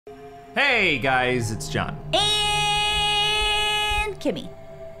Hey guys, it's John. And Kimmy.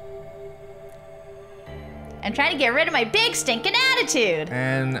 I'm trying to get rid of my big stinking attitude.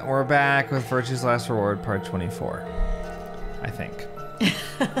 And we're back with Virtue's Last Reward, part 24. I think.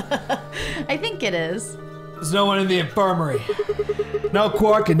 I think it is. There's no one in the infirmary. No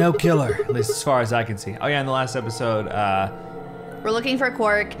Quark and no killer, at least as far as I can see. Oh yeah, in the last episode, we're looking for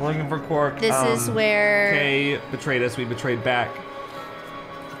Quark. we're looking for Quark. This is where Kay betrayed us, we betrayed back.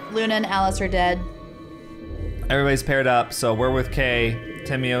 Luna and Alice are dead. Everybody's paired up, so we're with Kay,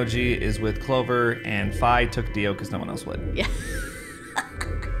 Temioji is with Clover, and Phi took Dio because no one else would. Yeah.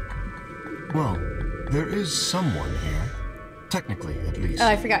 Well, there is someone here. Technically, at least. Oh,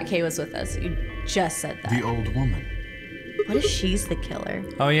 I forgot Kay was with us. You just said that. The old woman. What if she's the killer?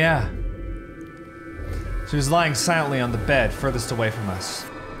 Oh yeah. She was lying silently on the bed, furthest away from us.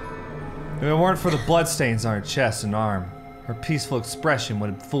 If it weren't for the bloodstains on her chest and arm, her peaceful expression would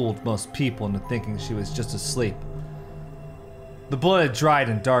have fooled most people into thinking she was just asleep. The blood had dried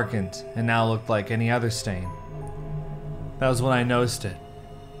and darkened, and now looked like any other stain. That was when I noticed it.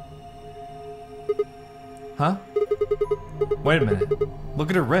 Huh? Wait a minute.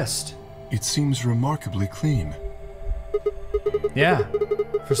 Look at her wrist. It seems remarkably clean. Yeah.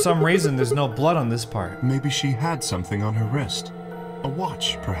 For some reason, there's no blood on this part. Maybe she had something on her wrist. A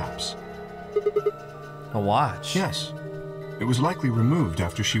watch, perhaps. A watch? Yes. It was likely removed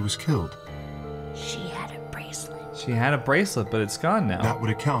after she was killed. She had a bracelet. She had a bracelet, but it's gone now. That would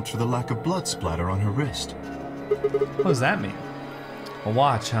account for the lack of blood splatter on her wrist. What does that mean? A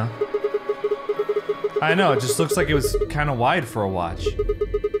watch, huh? I know, it just looks like it was kind of wide for a watch.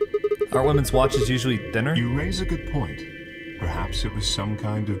 Are women's watches usually thinner? You raise a good point. Perhaps it was some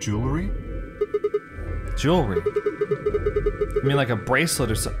kind of jewelry? Jewelry? You mean like a bracelet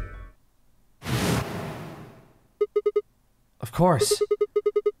or something? Of course.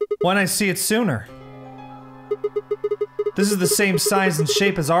 Why didn't I see it sooner? This is the same size and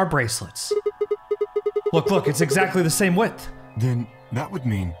shape as our bracelets. Look, it's exactly the same width. Then that would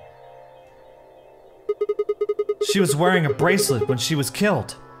mean... She was wearing a bracelet when she was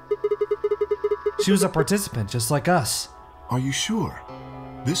killed. She was a participant just like us. Are you sure?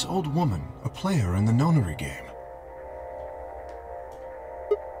 This old woman, a player in the nonary game.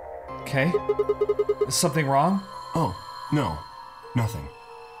 Okay. Is something wrong? Oh, no. Nothing.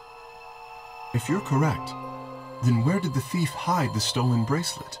 If you're correct, then where did the thief hide the stolen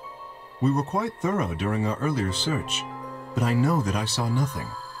bracelet? We were quite thorough during our earlier search, but I know that I saw nothing,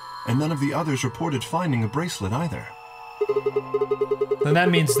 and none of the others reported finding a bracelet either. Then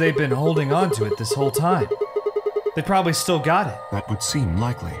that means they've been holding on to it this whole time. They probably still got it. That would seem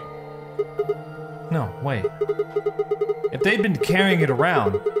likely. No, wait. If they'd been carrying it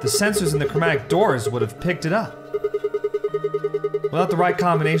around, the sensors in the chromatic doors would have picked it up. Without the right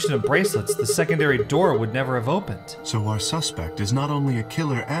combination of bracelets, the secondary door would never have opened. So our suspect is not only a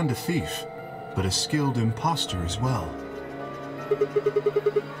killer and a thief, but a skilled imposter as well.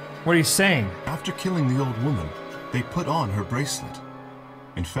 What are you saying? After killing the old woman, they put on her bracelet.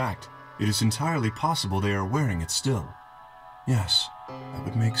 In fact, it is entirely possible they are wearing it still. Yes, that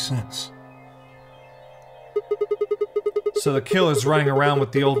would make sense. So the killer's running around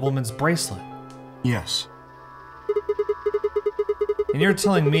with the old woman's bracelet. Yes. And you're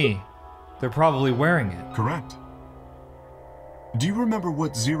telling me they're probably wearing it. Correct. Do you remember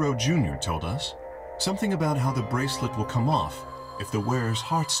what Zero Jr. told us? Something about how the bracelet will come off if the wearer's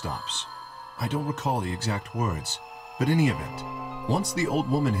heart stops. I don't recall the exact words, but in any event, once the old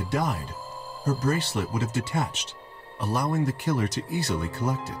woman had died, her bracelet would have detached, allowing the killer to easily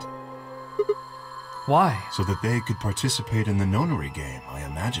collect it. Why? So that they could participate in the nonary game, I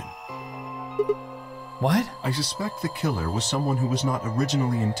imagine. What? I suspect the killer was someone who was not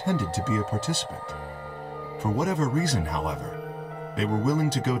originally intended to be a participant. For whatever reason, however, they were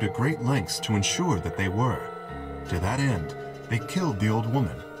willing to go to great lengths to ensure that they were. To that end, they killed the old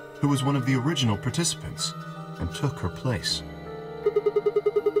woman, who was one of the original participants, and took her place.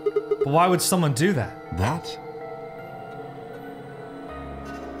 But why would someone do that? That?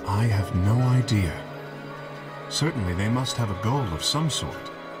 I have no idea. Certainly they must have a goal of some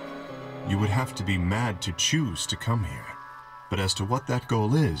sort. You would have to be mad to choose to come here. But as to what that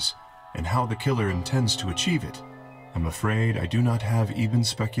goal is, and how the killer intends to achieve it, I'm afraid I do not have even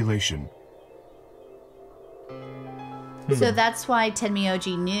speculation. So that's why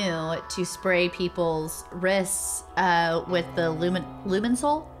Tenmyoji knew to spray people's wrists with the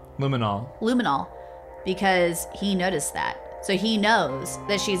Luminol? Luminol, because he noticed that. So he knows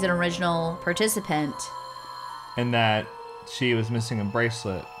that she's an original participant. And that she was missing a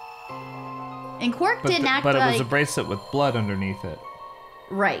bracelet. And Quark didn't act like... But it was a bracelet with blood underneath it.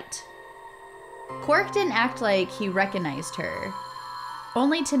 Right. Quark didn't act like he recognized her.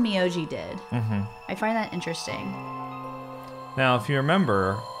 Only Tenmyoji did. Mm-hmm. I find that interesting. Now, if you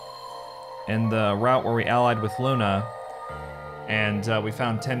remember, in the route where we allied with Luna, and we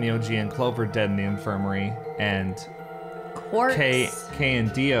found Tenmyoji and Clover dead in the infirmary, and Quark's... Kay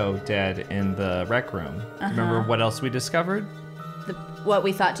and Dio dead in the rec room. Remember what else we discovered? What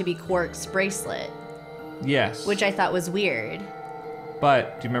we thought to be Quark's bracelet. Yes. Which I thought was weird.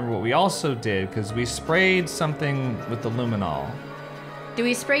 But do you remember what we also did? Because we sprayed something with the luminol. Do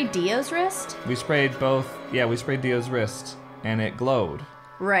we spray Dio's wrist? We sprayed both. Yeah, we sprayed Dio's wrist, and it glowed.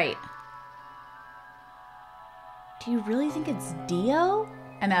 Right. Do you really think it's Dio?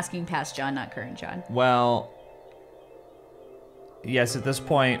 I'm asking past John, not current John. Well, yes, at this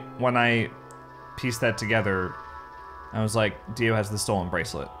point, when I pieced that together, I was like, Dio has the stolen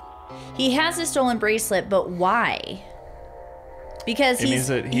bracelet. He has the stolen bracelet, but why? Because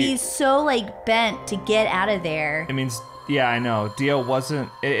he's so like bent to get out of there. It means, yeah, I know. Dio wasn't.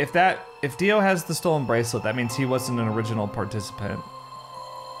 If Dio has the stolen bracelet, that means he wasn't an original participant.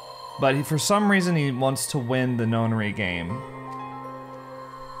 But for some reason, he wants to win the Nonary game.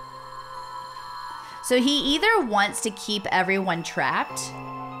 So he either wants to keep everyone trapped,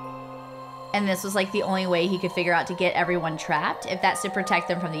 and this was like the only way he could figure out to get everyone trapped, if that's to protect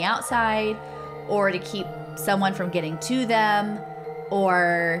them from the outside, or to keep someone from getting to them,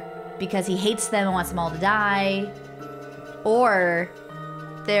 or because he hates them and wants them all to die, or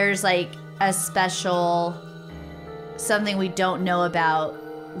there's like a special something we don't know about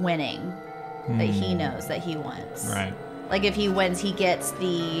winning that he knows that he wants. Right. Like if he wins, he gets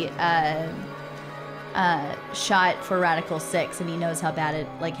the shot for Radical 6, and he knows how bad it,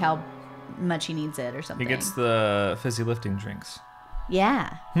 like how much he needs it or something. He gets the fizzy lifting drinks.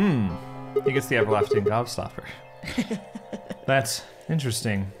 Yeah. He gets the everlasting gobstopper. That's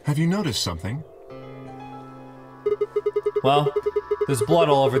interesting. Have you noticed something? Well, there's blood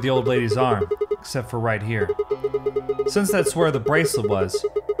all over the old lady's arm, except for right here. Since that's where the bracelet was,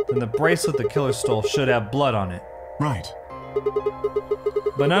 then the bracelet the killer stole should have blood on it. Right.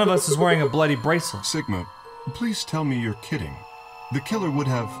 But none of us is wearing a bloody bracelet. Sigma, please tell me you're kidding. The killer would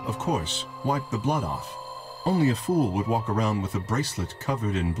have, of course, wiped the blood off. Only a fool would walk around with a bracelet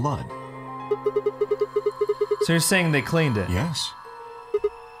covered in blood. So you're saying they cleaned it? Yes.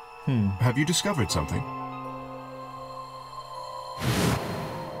 Have you discovered something?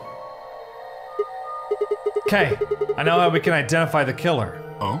 Okay, I know how we can identify the killer.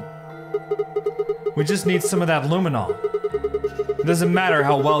 Oh? We just need some of that luminol. It doesn't matter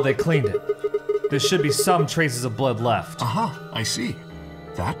how well they cleaned it. There should be some traces of blood left. Aha, I see.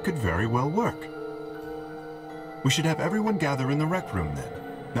 That could very well work. We should have everyone gather in the rec room then.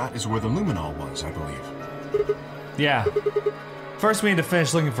 That is where the luminol was, I believe. Yeah. First we need to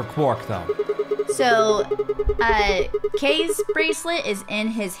finish looking for Quark, though. So, Kay's bracelet is in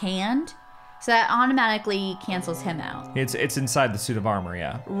his hand, so that automatically cancels him out. It's inside the suit of armor,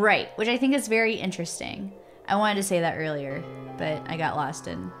 yeah. Right, which I think is very interesting. I wanted to say that earlier, but I got lost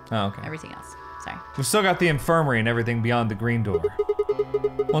in everything else. Sorry. We've still got the infirmary and everything beyond the green door.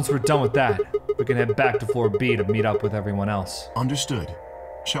 Once we're done with that, we can head back to floor B to meet up with everyone else. Understood.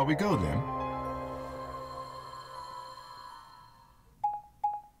 Shall we go then?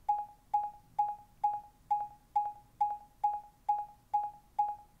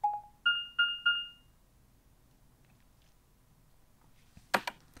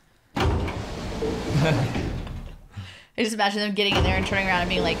 I just imagine them getting in there and turning around and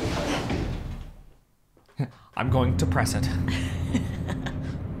being like, I'm going to press it.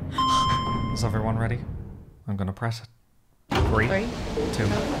 Is everyone ready? I'm gonna press it. 3, 2,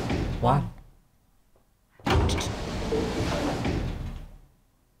 1.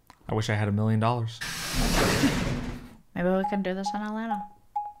 I wish I had $1 million. Maybe we can do this in Atlanta.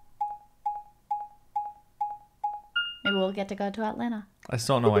 Maybe we'll get to go to Atlanta. I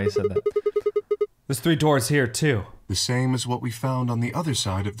still don't know why you said that. There's 3 doors here, too. The same as what we found on the other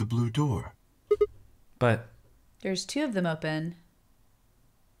side of the blue door. But... there's 2 of them open.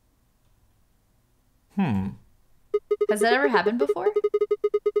 Has that ever happened before?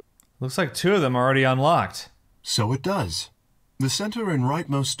 looks like 2 of them are already unlocked. So it does. The center and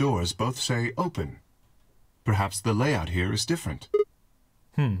rightmost doors both say open. Perhaps the layout here is different.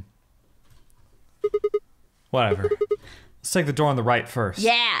 Whatever. Let's take the door on the right first.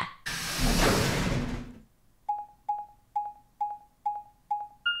 Yeah.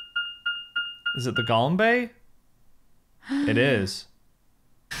 Is it the Golem Bay? It is.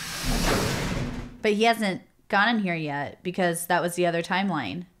 But he hasn't gone in here yet because that was the other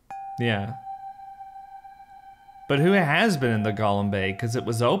timeline. Yeah. But who has been in the Golem Bay? Because it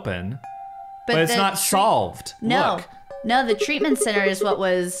was open. But it's not solved. No. Look. No, the treatment center is what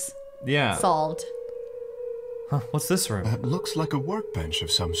was solved. Huh, what's this room? That looks like a workbench of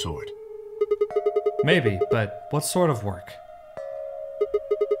some sort. Maybe, but what sort of work?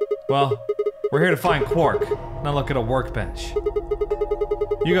 Well, we're here to find Quark, not look at a workbench.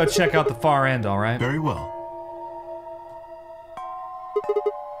 You go check out the far end, alright? Very well.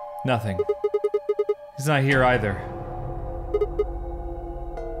 Nothing. He's not here either.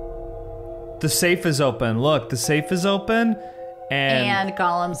 The safe is open. Look, the safe is open, and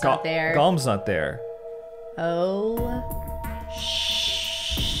Gollum's not there. Gollum's not there. Oh,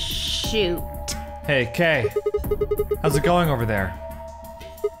 shoot. Hey, Kay. How's it going over there?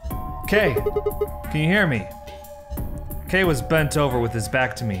 Kay, can you hear me? Kay was bent over with his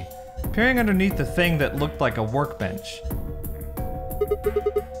back to me, peering underneath the thing that looked like a workbench.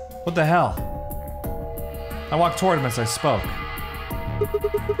 What the hell? I walked toward him as I spoke.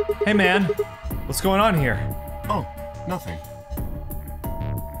 Hey man, what's going on here? Oh, nothing.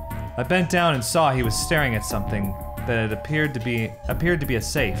 I bent down and saw he was staring at something that had appeared to be a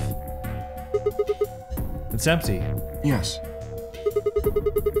safe. It's empty. Yes.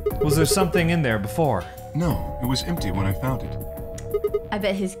 Was there something in there before? No, it was empty when I found it. I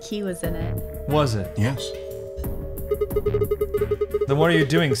bet his key was in it. Was it? Yes. Then what are you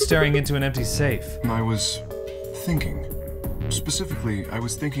doing staring into an empty safe? I was thinking. Specifically, I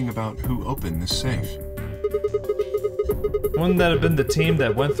was thinking about who opened this safe. Wouldn't that have been the team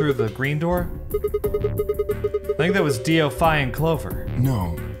that went through the green door? I think that was Dio, Phi, and Clover.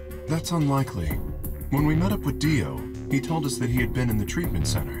 No, that's unlikely. When we met up with Dio, he told us that he had been in the treatment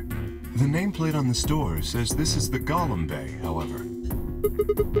center. The nameplate on this door says this is the Gollum Bay, however.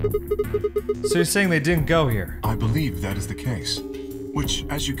 So you're saying they didn't go here? I believe that is the case. Which,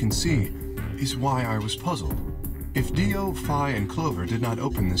 as you can see, is why I was puzzled. If Dio, Phi, and Clover did not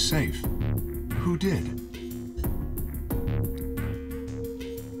open this safe, who did?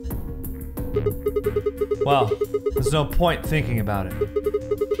 Well, there's no point thinking about it.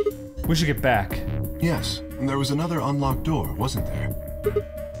 We should get back. Yes, and there was another unlocked door, wasn't there?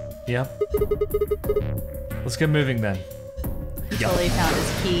 Yep. Let's get moving then. He totally found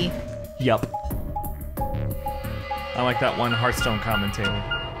his key. Yup. I like that one Hearthstone commentator.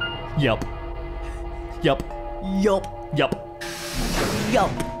 Yup. Yup. Yup. Yup.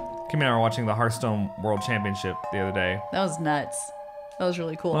 Yup. Kim and I were watching the Hearthstone World Championship the other day. That was nuts. That was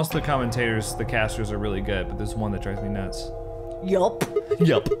really cool. Most of the commentators, the casters, are really good, but there's one that drives me nuts. Yup.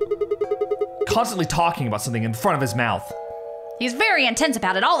 Yup. Constantly talking about something in front of his mouth. He's very intense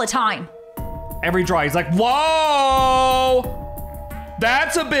about it all the time. Every draw, he's like, whoa!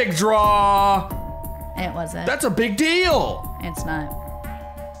 That's a big draw! And it wasn't. That's a big deal! It's not.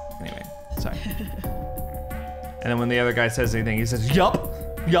 Anyway, sorry. And then when the other guy says anything, he says, yup,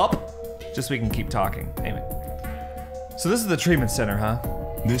 yup, just so we can keep talking. Anyway. So this is the treatment center, huh?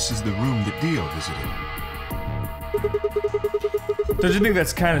 This is the room that Dio visited. Don't you think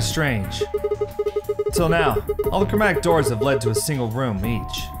that's kind of strange? Until now, all the chromatic doors have led to a single room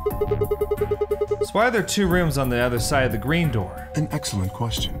each. So why are there two rooms on the other side of the green door? An excellent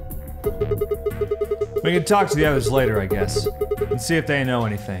question. We can talk to the others later, I guess, and see if they know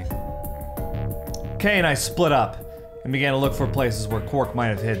anything. Kay and I split up and began to look for places where Quark might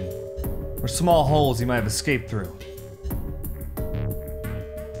have hidden, or small holes he might have escaped through.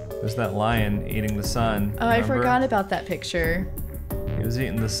 There's that lion eating the sun. Oh, I forgot about that picture. He was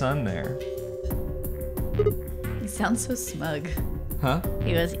eating the sun there. He sounds so smug. Huh?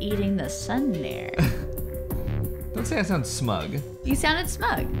 He was eating the sun there. Don't say I sound smug. You sounded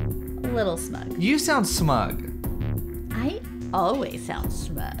smug. A little smug. You sound smug. I always sound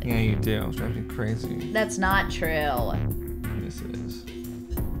smug. Yeah, you do. It's driving me crazy. That's not true. Yes, it is.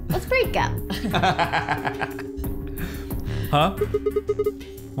 Let's break up. Huh?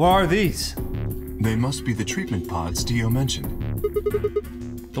 What are these? They must be the treatment pods Dio mentioned.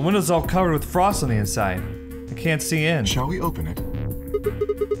 The window's all covered with frost on the inside. I can't see in. Shall we open it?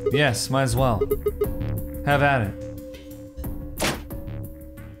 Yes, might as well. Have at it.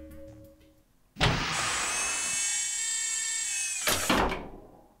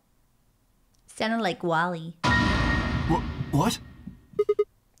 Sounded like Wally. What?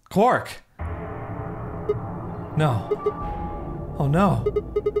 Quark! No. Oh no.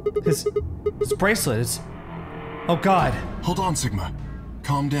 His bracelet is... Oh god. Hold on, Sigma.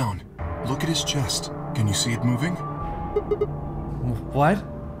 Calm down. Look at his chest. Can you see it moving? What?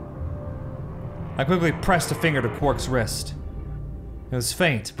 I quickly pressed a finger to Quark's wrist. It was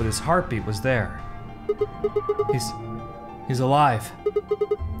faint, but his heartbeat was there. He's alive.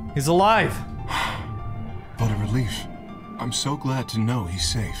 He's alive! What a relief. I'm so glad to know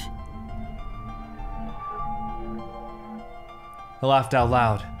he's safe. I laughed out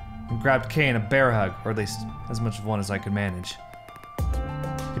loud and grabbed Kay in a bear hug, or at least as much of one as I could manage.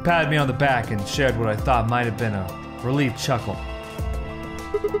 He patted me on the back and shared what I thought might have been a relieved chuckle.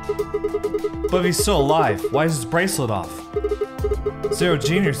 But if he's still alive, why is his bracelet off? Zero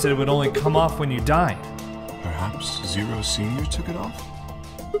Jr. said it would only come off when you died. Perhaps Zero Sr. took it off?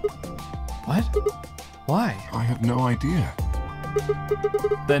 What? Why? I have no idea.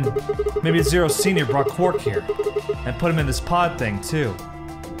 Then maybe Zero Sr. brought Quark here and put him in this pod thing too.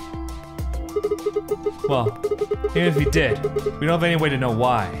 Well, even if he did, we don't have any way to know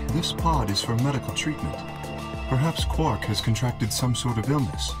why. This pod is for medical treatment. Perhaps Quark has contracted some sort of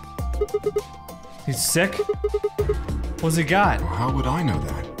illness. He's sick? What's he got? How would I know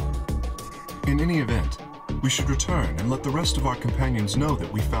that? In any event, we should return and let the rest of our companions know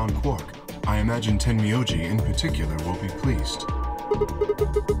that we found Quark. I imagine Tenmyoji in particular will be pleased.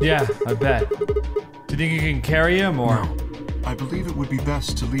 Yeah, I bet. Do you think you can carry him, or? No. I believe it would be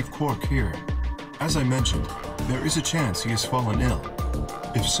best to leave Quark here. As I mentioned, there is a chance he has fallen ill.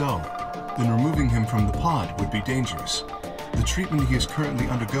 If so, then removing him from the pod would be dangerous. The treatment he is currently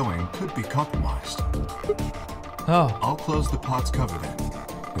undergoing could be compromised. Oh. I'll close the pod's cover then.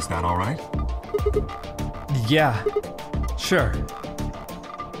 Is that all right? Yeah. Sure.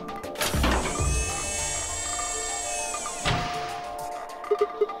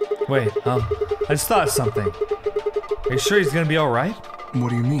 Wait, I just thought of something. Are you sure he's gonna be alright? What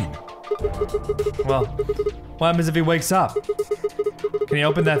do you mean? Well, what happens if he wakes up? Can he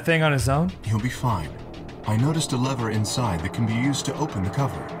open that thing on his own? He'll be fine. I noticed a lever inside that can be used to open the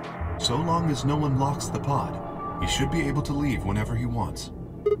cover. So long as no one locks the pod, he should be able to leave whenever he wants.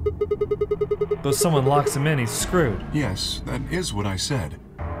 But if someone locks him in, he's screwed. Yes, that is what I said.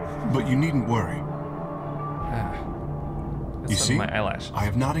 But you needn't worry. You see, my eyelash. I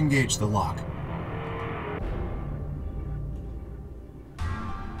have not engaged the lock.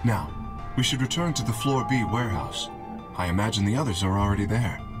 Now, we should return to the Floor B warehouse. I imagine the others are already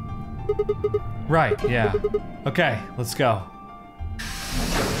there. Right, yeah. Okay, let's go.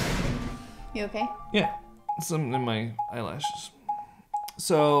 You okay? Yeah, something in my eyelashes.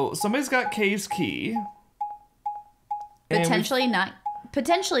 So, somebody's got Kay's key.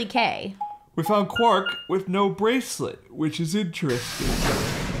 Potentially K. We found Quark with no bracelet, which is interesting.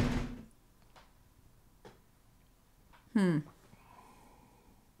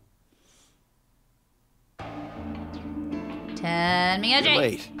 Tenmyoji.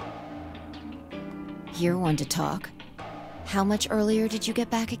 Wait. You're one to talk. How much earlier did you get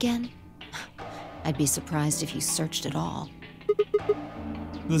back again? I'd be surprised if you searched at all.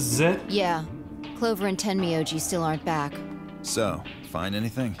 This is it? Yeah. Clover and Tenmyoji still aren't back. So, find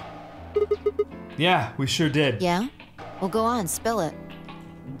anything? Yeah, we sure did. Yeah? Well, go on, spill it.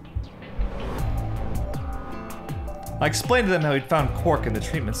 I explained to them how we'd found Quark in the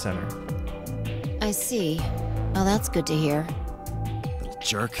treatment center. I see. Well, that's good to hear. Little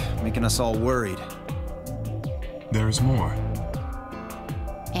jerk, making us all worried. There is more.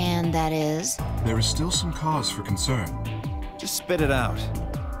 And that is? There is still some cause for concern. Just spit it out.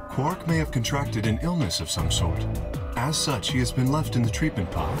 Quark may have contracted an illness of some sort. As such, he has been left in the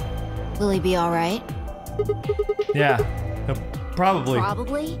treatment pod. Will he be all right? Yeah, probably.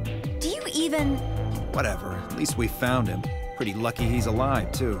 Probably? Do you even... Whatever, at least we found him. Pretty lucky he's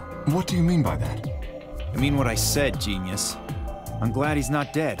alive, too. What do you mean by that? I mean what I said, genius. I'm glad he's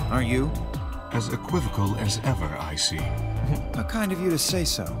not dead, aren't you? As equivocal as ever, I see. How kind of you to say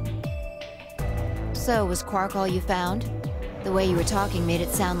so. So, was Quark all you found? The way you were talking made it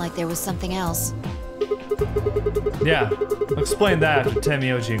sound like there was something else. Yeah, I'll explain that after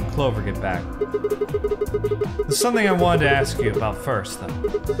Tenmyoji and Clover get back. There's something I wanted to ask you about first, though.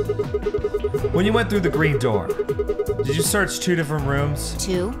 When you went through the green door, did you search 2 different rooms?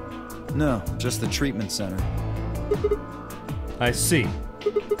 2? No, just the treatment center. I see.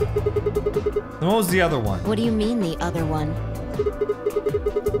 And what was the other one? What do you mean, the other one?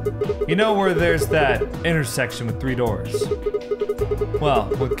 You know where there's that intersection with 3 doors? Well,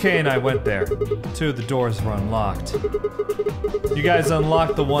 when Kay and I went there, 2 of the doors were unlocked. You guys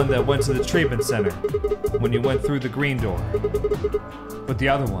unlocked the one that went to the treatment center when you went through the green door. But the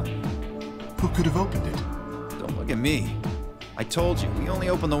other one? Who could have opened it? Don't look at me. I told you, we only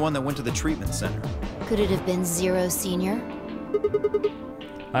opened the one that went to the treatment center. Could it have been Zero Sr.?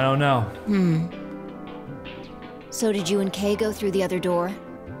 I don't know. So did you and Kay go through the other door?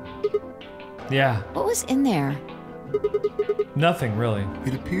 Yeah, What was in there? nothing really.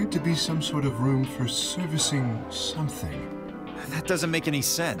 It appeared to be some sort of room for servicing something. That doesn't make any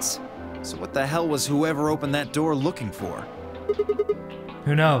sense. So what the hell was whoever opened that door looking for?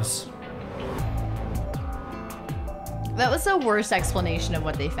 Who knows? That was the worst explanation of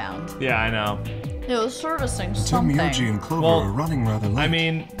what they found. Yeah, I know. It was servicing Tim, something. Yoji, and Clover Well, are running rather late. I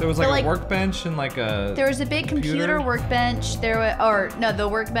mean, there was like a workbench and like a. There was a big computer workbench. The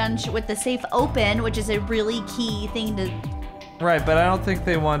workbench with the safe open, which is a really key thing to. Right, but I don't think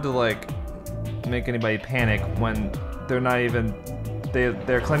they wanted to like make anybody panic when they're not even.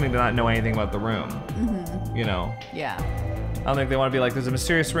 They're claiming to not know anything about the room. Mm-hmm. You know. Yeah. I don't think they want to be like, there's a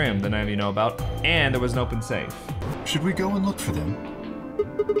mysterious room that none of you know about, and there was an open safe. Should we go and look for them?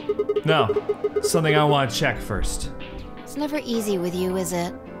 No. Something I want to check first. It's never easy with you, is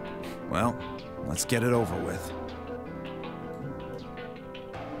it? Well, let's get it over with.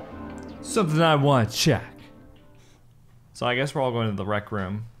 Something I want to check. So I guess we're all going to the rec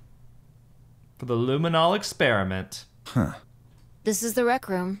room. For the Luminol experiment. Huh. This is the rec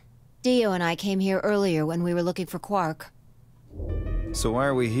room. Dio and I came here earlier when we were looking for Quark. So why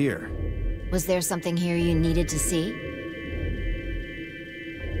are we here? Was there something here you needed to see?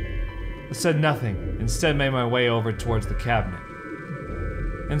 I said nothing, instead made my way over towards the cabinet.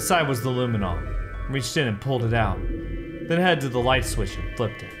 Inside was the Luminol. Reached in and pulled it out, then headed to the light switch and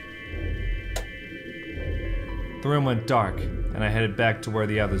flipped it. The room went dark, and I headed back to where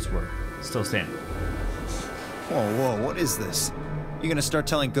the others were, still standing. Whoa, what is this? You gonna start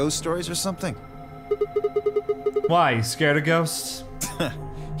telling ghost stories or something? Why, you scared of ghosts?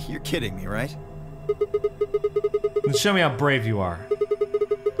 You're kidding me, right? Then show me how brave you are.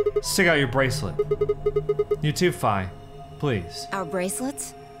 Stick out your bracelet. You too, Phi. Please. Our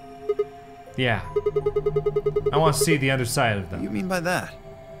bracelets? Yeah. I want to see the underside of What do them. you mean by that?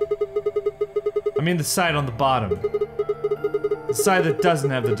 I mean the side on the bottom. The side that doesn't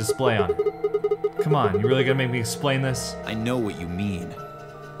have the display on it. Come on, you really gonna make me explain this? I know what you mean.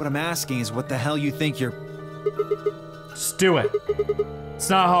 What I'm asking is what the hell you think you're... Just do it. It's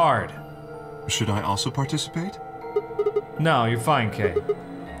not hard. Should I also participate? No, you're fine, Kay.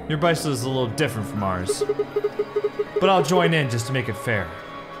 Your bracelet is a little different from ours. But I'll join in just to make it fair.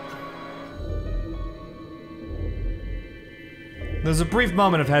 There was a brief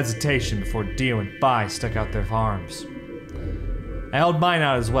moment of hesitation before Dio and Bai stuck out their arms. I held mine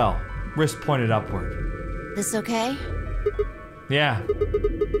out as well, wrist pointed upward. This okay? Yeah.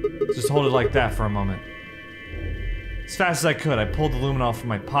 Just hold it like that for a moment. As fast as I could, I pulled the luminol from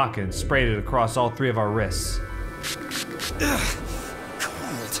my pocket and sprayed it across all three of our wrists.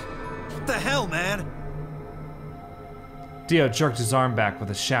 Cold. What the hell, man? Dio jerked his arm back with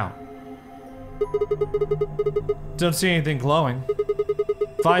a shout. Don't see anything glowing.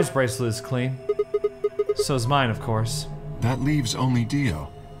 Phi's bracelet is clean. So's mine, of course. That leaves only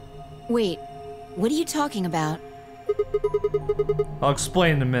Dio. Wait, what are you talking about? I'll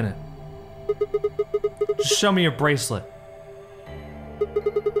explain in a minute. Just show me your bracelet.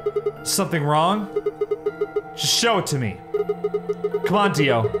 Something wrong? Just show it to me. Come on,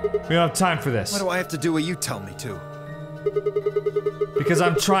 Dio. We don't have time for this. Why do I have to do what you tell me to? Because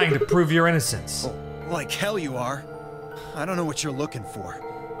I'm trying to prove your innocence. Oh, like hell you are. I don't know what you're looking for,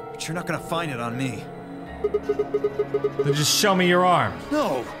 but you're not gonna find it on me. Then just show me your arm.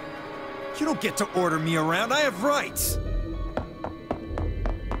 No! You don't get to order me around, I have rights!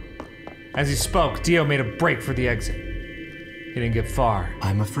 As he spoke, Dio made a break for the exit. He didn't get far.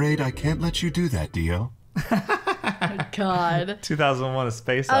 I'm afraid I can't let you do that, Dio. God. 2001: A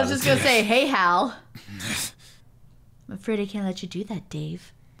Space I was just Odyssey. gonna say, hey, Hal. I'm afraid I can't let you do that,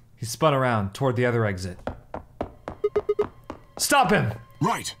 Dave. He spun around toward the other exit. Stop him!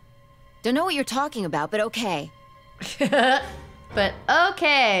 Right! Don't know what you're talking about, but okay. But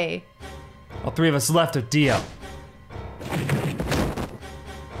okay. All three of us left of Dio.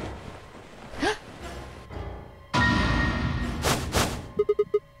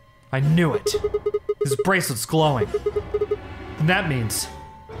 I knew it. His bracelet's glowing. And that means...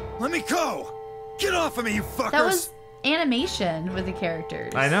 Let me go! Get off of me, you fuckers! That was animation with the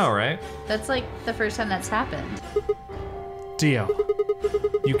characters. I know, right? That's like the first time that's happened. Dio,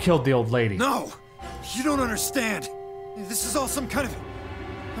 you killed the old lady. No! You don't understand! This is all some kind of...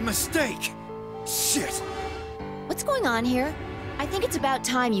 a mistake! Shit! What's going on here? I think it's about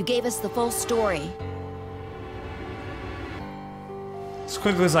time you gave us the full story. As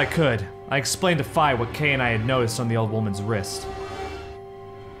quickly as I could, I explained to Phi what Kay and I had noticed on the old woman's wrist.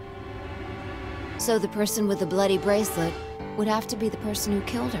 So the person with the bloody bracelet would have to be the person who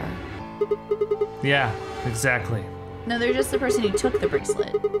killed her. Yeah, exactly. No, they're just the person who took the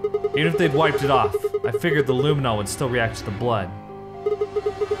bracelet. Even if they'd wiped it off, I figured the luminol would still react to the blood.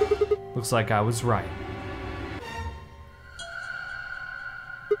 Looks like I was right.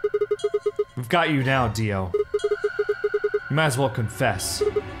 We've got you now, Dio. You might as well confess.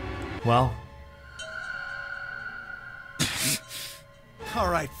 Well,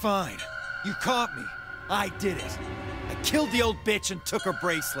 Alright, fine. You caught me. I did it. I killed the old bitch and took her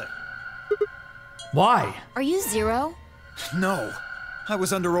bracelet. Why? Are you Zero? No. I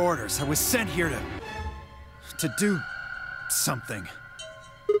was under orders. I was sent here to do something.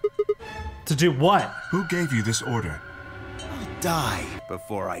 To do what? Who gave you this order? I'll die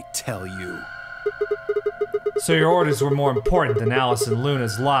before I tell you. So your orders were more important than Alice and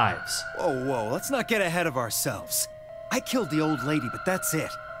Luna's lives. Whoa, let's not get ahead of ourselves. I killed the old lady, but that's it.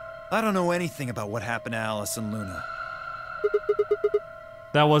 I don't know anything about what happened to Alice and Luna.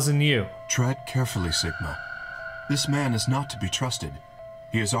 That wasn't you. Tread carefully, Sigma. This man is not to be trusted.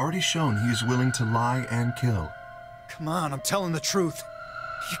 He has already shown he is willing to lie and kill. Come on, I'm telling the truth.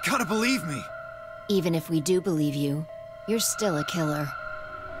 You gotta believe me. Even if we do believe you, you're still a killer.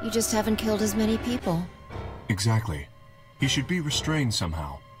 You just haven't killed as many people. Exactly. He should be restrained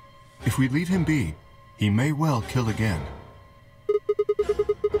somehow. If we leave him be, he may well kill again.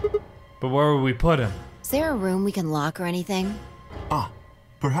 But where would we put him? Is there a room we can lock or anything? Ah,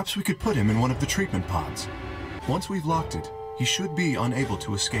 perhaps we could put him in one of the treatment pods. Once we've locked it, he should be unable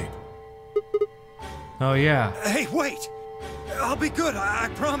to escape. Oh yeah. Hey, wait! I'll be good, I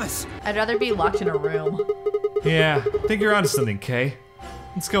promise. I'd rather be locked in a room. Yeah, I think you're onto something, Kay.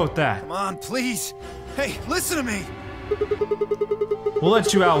 Let's go with that. Come on, please. Hey, listen to me. We'll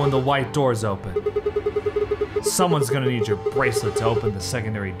let you out when the white door's open. Someone's gonna need your bracelet to open the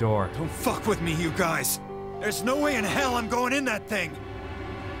secondary door. Don't fuck with me, you guys. There's no way in hell I'm going in that thing.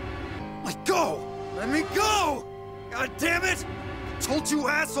 Let go! Let me go! God damn it! I told you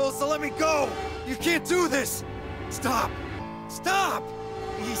assholes to let me go! You can't do this! Stop! Stop!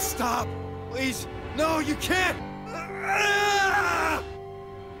 Please stop! Please! No, you can't! Ah!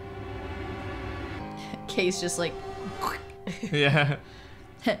 Kay's just like, Yeah.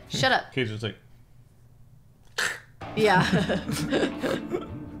 shut up. Kay's just like, Yeah.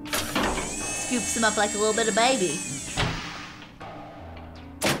 Scoops him up like a little bit of baby.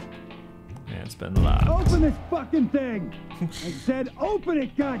 yeah, it's been loud. Open this fucking thing! I said open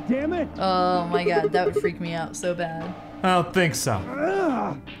it, goddammit! Oh my god, that would freak me out so bad. I don't think so.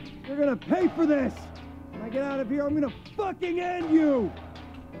 Ugh, you're gonna pay for this! When I get out of here, I'm gonna fucking end you!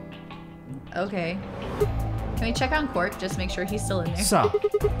 Okay. Can we check on Quark? Just make sure he's still in there. So,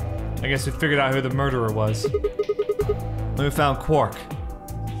 I guess we figured out who the murderer was. Then we found Quark.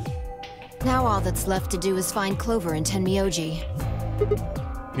 Now all that's left to do is find Clover and Tenmyoji.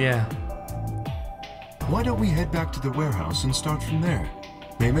 Yeah. Why don't we head back to the warehouse and start from there?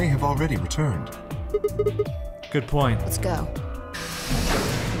 They may have already returned. Good point. Let's go.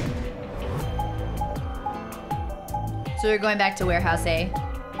 So we're going back to Warehouse A.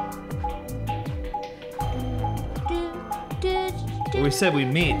 We said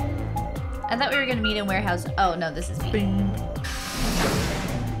we'd meet. I thought we were gonna meet in Warehouse. Oh no, this is B.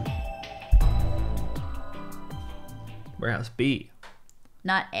 Warehouse B.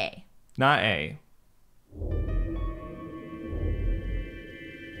 Not A. Not A.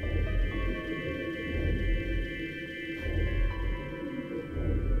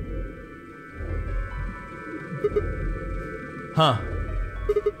 Huh.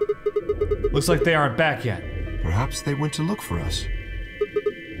 Looks like they aren't back yet. Perhaps they went to look for us.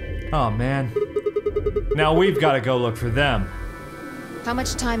 Oh man. Now we've got to go look for them. How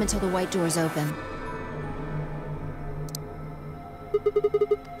much time until the white doors open?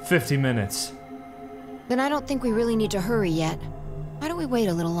 50 minutes. Then I don't think we really need to hurry yet. Why don't we wait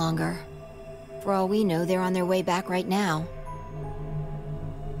a little longer? For all we know, they're on their way back right now.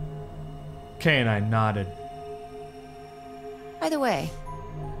 Kay and I nodded. By the way,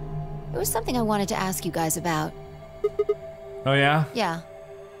 there was something I wanted to ask you guys about. Oh yeah? Yeah.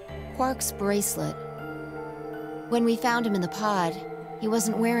 Quark's bracelet. When we found him in the pod, he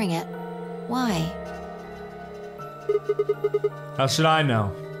wasn't wearing it. Why? How should I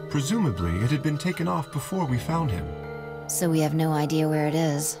know? Presumably, it had been taken off before we found him. So we have no idea where it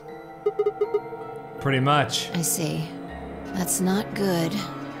is. Pretty much. I see. That's not good.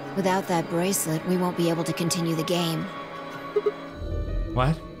 Without that bracelet, we won't be able to continue the game.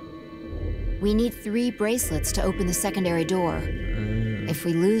 What? We need 3 bracelets to open the secondary door. If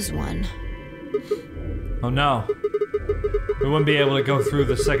we lose one... Oh no. We wouldn't be able to go through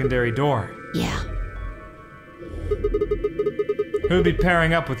the secondary door. Yeah. Who would be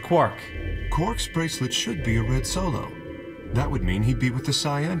pairing up with Quark? Quark's bracelet should be a red solo. That would mean he'd be with the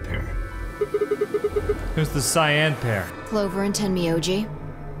cyan pair. Who's the cyan pair? Clover and Tenmyoji.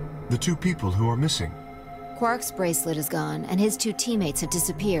 The 2 people who are missing. Quark's bracelet is gone, and his 2 teammates have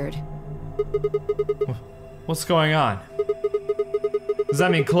disappeared. What's going on? Does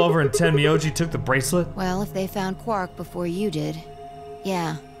that mean Clover and Tenmyoji took the bracelet? Well, if they found Quark before you did,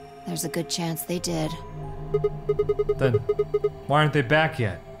 Yeah, there's a good chance they did. Then, why aren't they back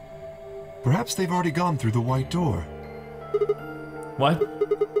yet? Perhaps they've already gone through the white door. What?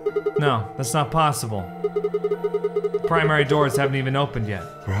 No, that's not possible. The primary doors haven't even opened yet.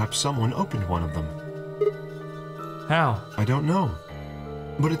 Perhaps someone opened one of them. How? I don't know.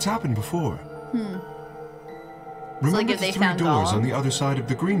 But it's happened before. Remember like if the they 3 found doors Gollum? on the other side of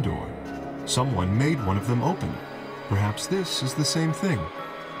the green door? Someone made one of them open. Perhaps this is the same thing.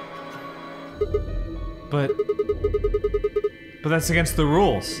 But that's against the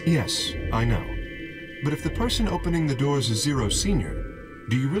rules. Yes, I know. But if the person opening the doors is Zero Senior,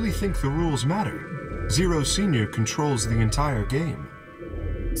 do you really think the rules matter? Zero Senior controls the entire game.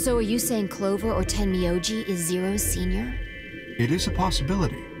 So are you saying Clover or Tenmyoji is Zero's senior? It is a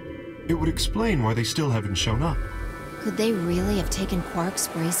possibility. It would explain why they still haven't shown up. Could they really have taken Quark's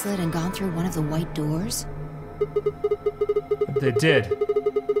bracelet and gone through one of the white doors? If they did,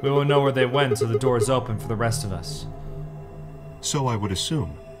 we won't know where they went until the doors open for the rest of us. So I would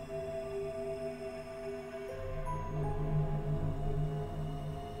assume.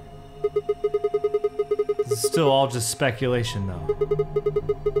 This is still all just speculation,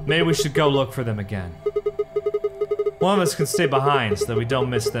 though. Maybe we should go look for them again. One of us can stay behind so that we don't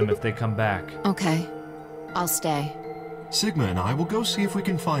miss them if they come back. Okay, I'll stay. Sigma and I will go see if we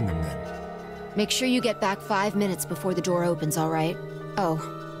can find them then. Make sure you get back 5 minutes before the door opens, all right?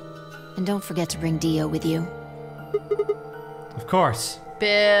 Oh, and don't forget to bring Dio with you. Of course.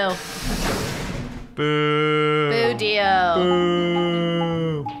 Boo. Boo. Boo, Dio.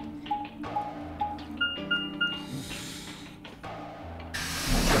 Boo.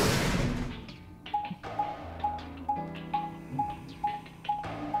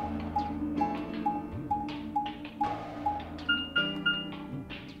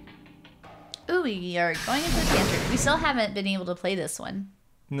 Ooh, we are going into the pantry. We still haven't been able to play this one.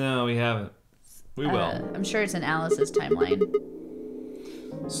 No, we haven't. We will. I'm sure it's in Alice's timeline.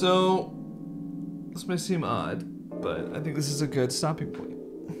 So, this may seem odd, but I think this is a good stopping point.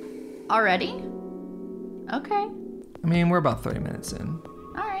 Already? Okay. I mean, we're about 30 minutes in.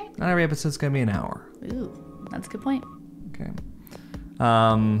 All right. Not every episode's gonna be an hour. Ooh, that's a good point. Okay.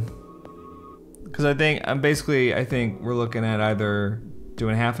 Because I think we're looking at either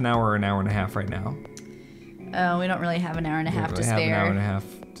doing half an hour or an hour and a half right now. Oh, we don't really have an hour and a half to Have an hour and a spare. half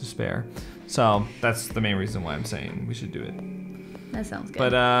to spare. So that's the main reason why I'm saying we should do it. That sounds good.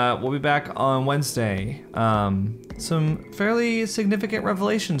 But we'll be back on Wednesday. Some fairly significant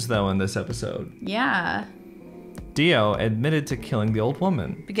revelations though in this episode. Yeah, Dio admitted to killing the old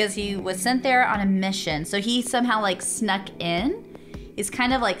woman. because he was sent there on a mission, so he somehow like snuck in. It's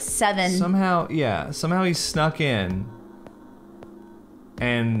kind of like Seven. Somehow he snuck in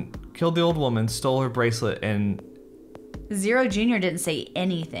and killed the old woman, stole her bracelet, and Zero Jr. didn't say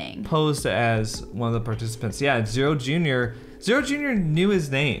anything. posed as one of the participants. Yeah, Zero Jr. knew his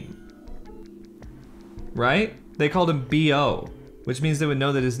name. Right? They called him B.O., which means they would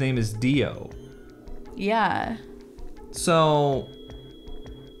know that his name is Dio. Yeah. So,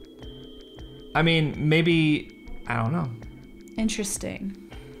 I mean, maybe, I don't know.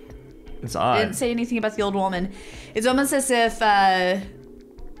 Interesting. It's odd. Didn't say anything about the old woman. It's almost as if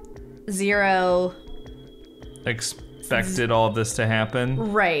Zero Expected all of this to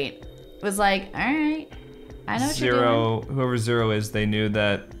happen. right was like, all right, I know what you're Zero, whoever Zero is, they knew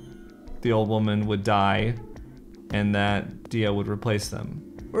that the old woman would die and that Dio would replace them.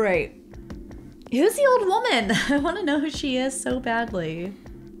 doing. Right. Who's the old woman? I want to know who she is so badly.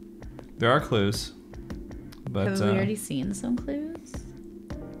 There are clues. But, Have we already seen some clues?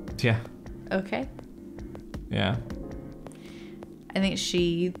 yeah. Okay. Yeah. I think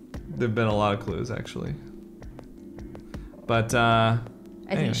she. There've been a lot of clues, actually. But, I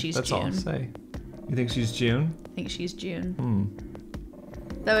think she's that's June. all I'll say. You think she's June? I think she's June.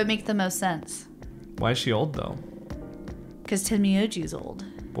 That would make the most sense. Why is she old, though? Because Tenmyoji's old.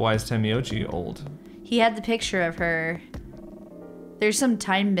 But why is Tenmyoji old? He had the picture of her. There's some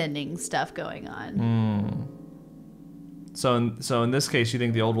time bending stuff going on. So in this case, you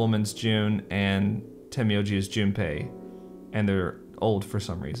think the old woman's June and Tenmyoji is Junpei, and they're old for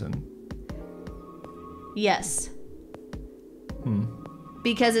some reason. Yes.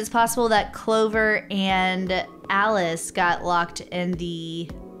 Because it's possible that Clover and Alice got locked in the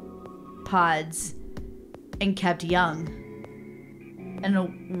pods and kept young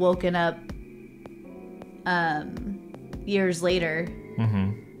and woken up years later.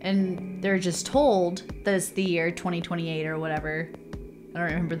 And they're just told that it's the year 2028 or whatever. I don't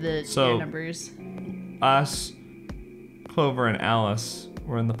remember the year numbers. Us, Clover, and Alice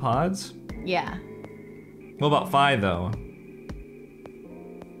were in the pods? Yeah. What about Phi, though?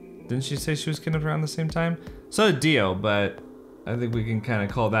 Didn't she say she was kidnapped around the same time? So did Dio, but I think we can kind of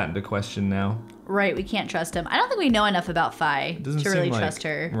call that into question now. Right, we can't trust him. I don't think we know enough about Fi to really trust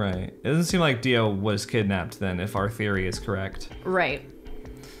her. Right. It doesn't seem like Dio was kidnapped then, if our theory is correct. Right.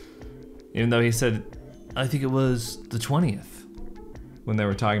 Even though he said, I think it was the 20th, when they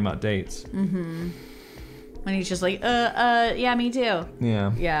were talking about dates. Mm-hmm. And he's just like, yeah, me too.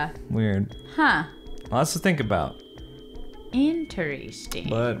 Yeah. Yeah. Weird. Huh. Lots to think about. Interesting.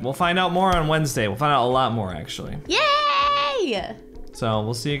 But we'll find out more on Wednesday. We'll find out a lot more, actually. Yay! So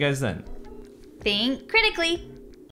we'll see you guys then. Think critically.